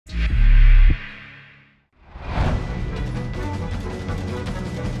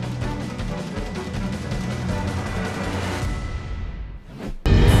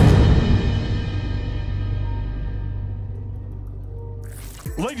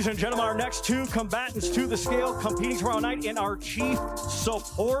Ladies and gentlemen, our next two combatants to the scale competing tomorrow night in our chief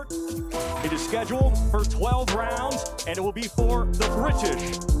support. It is scheduled for 12 rounds, and it will be for the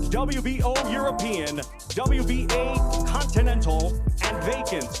British, WBO European, WBA Continental, and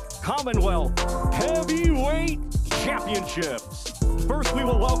vacant Commonwealth Heavyweight Championships. First, we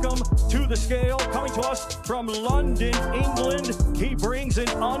will welcome to the scale, coming to us from London, England. He brings an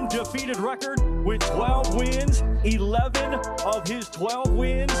undefeated record with 12 wins. 11 of his 12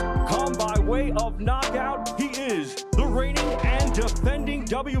 wins come by way of knockout. He is the reigning and defending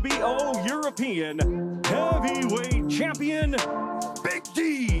WBO European Heavyweight Champion, Big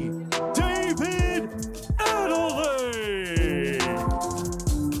D, David Adeleye.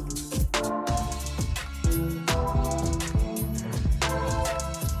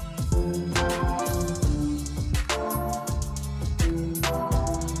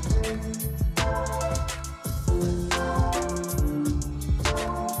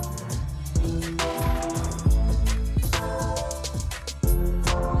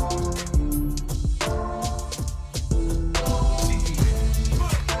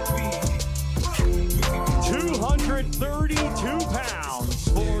 32 pounds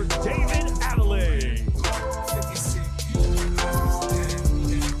for David Adeleye.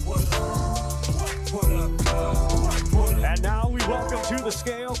 And now we welcome to the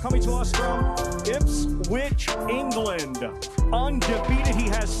scale, coming to us from Ipswich, England. Undefeated, he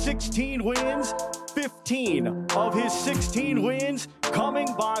has 16 wins. 15 of his 16 wins coming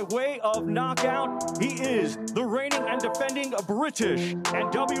by way of knockout. He is the reigning and defending British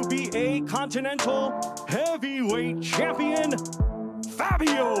and WBA Continental Heavyweight Champion,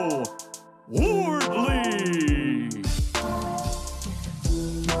 Fabio Wardley.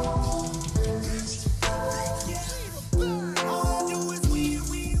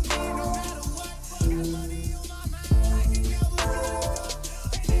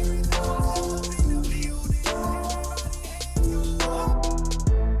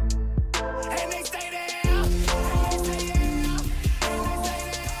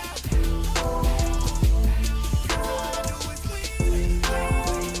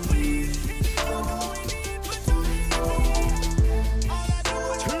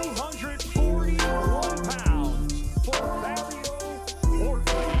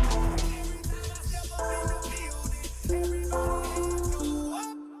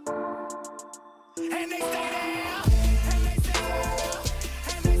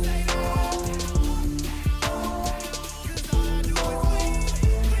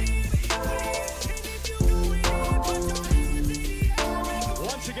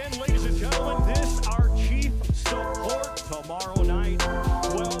 Tomorrow night,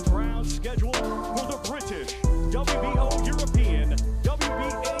 12 rounds scheduled for the British, WBO European,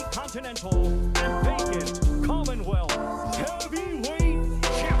 WBA Continental,